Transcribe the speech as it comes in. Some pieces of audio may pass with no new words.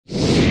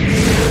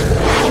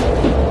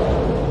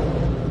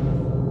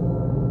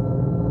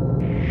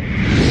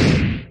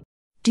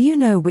Do you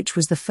know which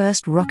was the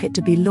first rocket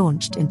to be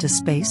launched into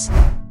space?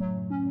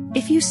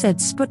 If you said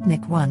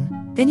Sputnik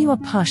 1, then you are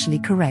partially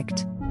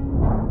correct.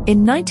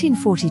 In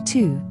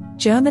 1942,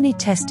 Germany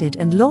tested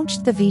and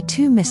launched the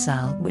V-2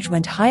 missile, which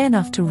went high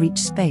enough to reach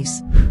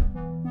space.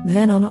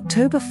 Then on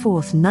October 4,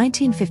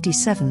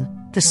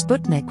 1957, the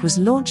Sputnik was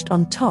launched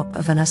on top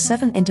of an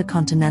U-7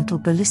 Intercontinental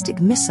ballistic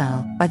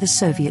missile by the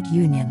Soviet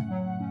Union.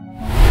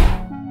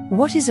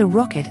 What is a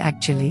rocket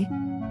actually?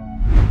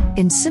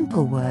 In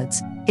simple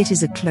words, it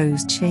is a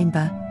closed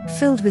chamber,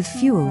 filled with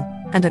fuel,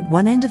 and at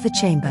one end of the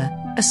chamber,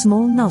 a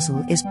small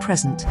nozzle is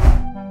present.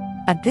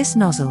 At this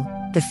nozzle,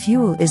 the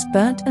fuel is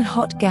burnt and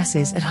hot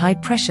gases at high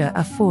pressure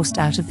are forced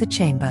out of the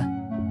chamber.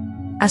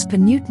 As per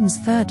Newton's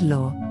third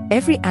law,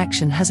 every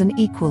action has an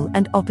equal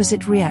and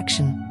opposite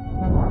reaction.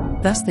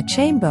 Thus the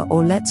chamber,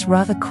 or let's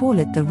rather call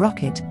it the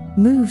rocket,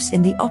 moves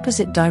in the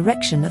opposite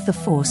direction of the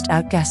forced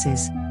out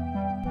gases.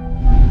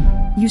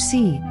 You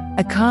see,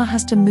 a car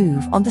has to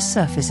move on the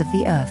surface of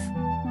the Earth.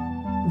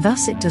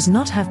 Thus it does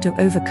not have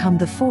to overcome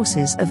the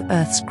forces of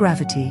Earth's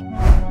gravity.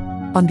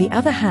 On the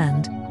other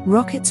hand,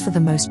 rockets for the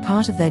most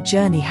part of their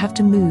journey have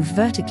to move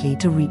vertically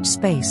to reach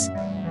space.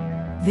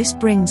 This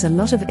brings a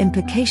lot of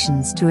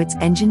implications to its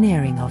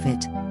engineering of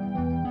it.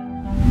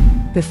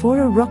 Before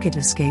a rocket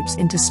escapes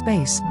into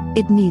space,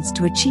 it needs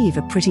to achieve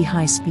a pretty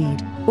high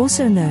speed,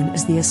 also known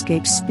as the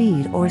escape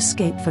speed or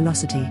escape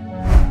velocity.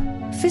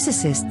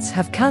 Physicists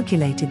have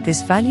calculated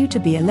this value to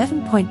be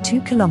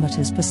 11.2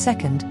 kilometers per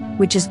second,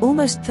 which is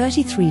almost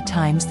 33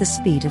 times the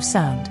speed of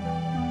sound.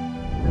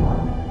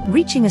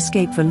 Reaching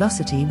escape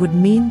velocity would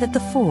mean that the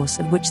force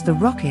at which the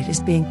rocket is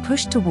being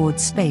pushed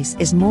towards space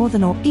is more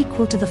than or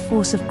equal to the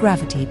force of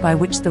gravity by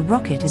which the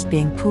rocket is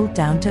being pulled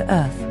down to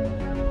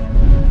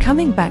Earth.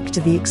 Coming back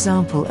to the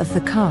example of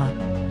the car.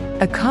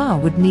 A car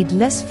would need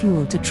less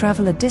fuel to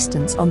travel a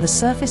distance on the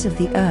surface of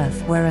the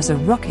Earth, whereas a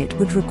rocket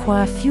would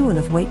require fuel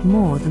of weight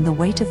more than the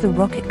weight of the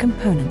rocket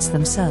components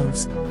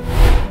themselves.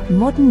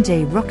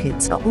 Modern-day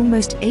rockets are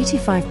almost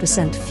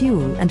 85%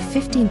 fuel and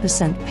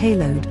 15%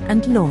 payload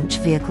and launch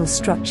vehicle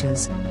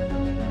structures.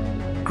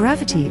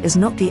 Gravity is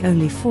not the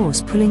only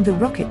force pulling the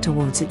rocket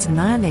towards its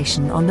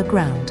annihilation on the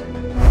ground.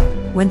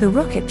 When the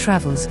rocket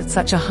travels at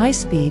such a high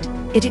speed,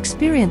 it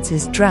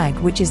experiences drag,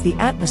 which is the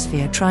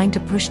atmosphere trying to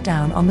push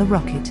down on the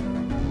rocket.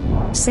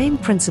 Same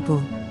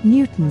principle,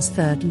 Newton's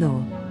third law.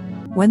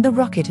 When the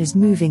rocket is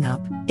moving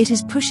up, it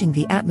is pushing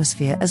the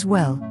atmosphere as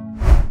well.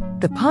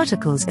 The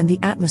particles in the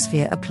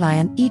atmosphere apply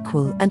an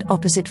equal and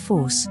opposite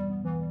force.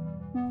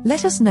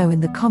 Let us know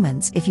in the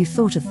comments if you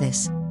thought of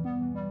this.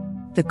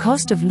 The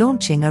cost of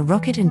launching a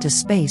rocket into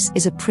space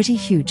is a pretty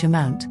huge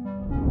amount.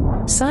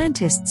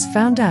 Scientists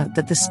found out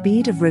that the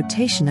speed of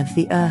rotation of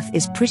the Earth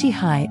is pretty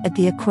high at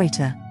the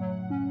equator.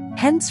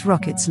 Hence,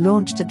 rockets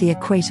launched at the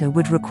equator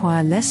would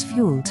require less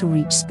fuel to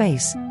reach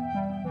space.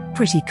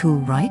 Pretty cool,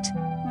 right?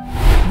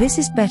 This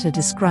is better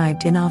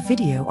described in our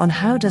video on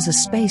how does a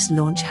space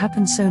launch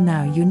happen, so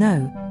now you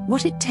know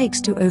what it takes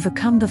to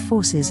overcome the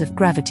forces of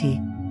gravity.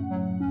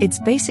 It's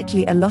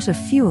basically a lot of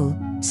fuel,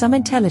 some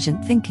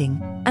intelligent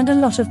thinking, and a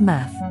lot of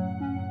math.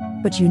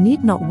 But you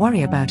need not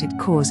worry about it,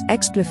 cause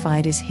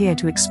Explified is here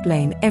to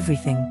explain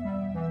everything.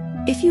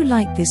 If you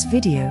like this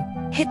video,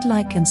 hit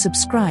like and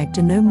subscribe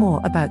to know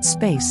more about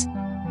space.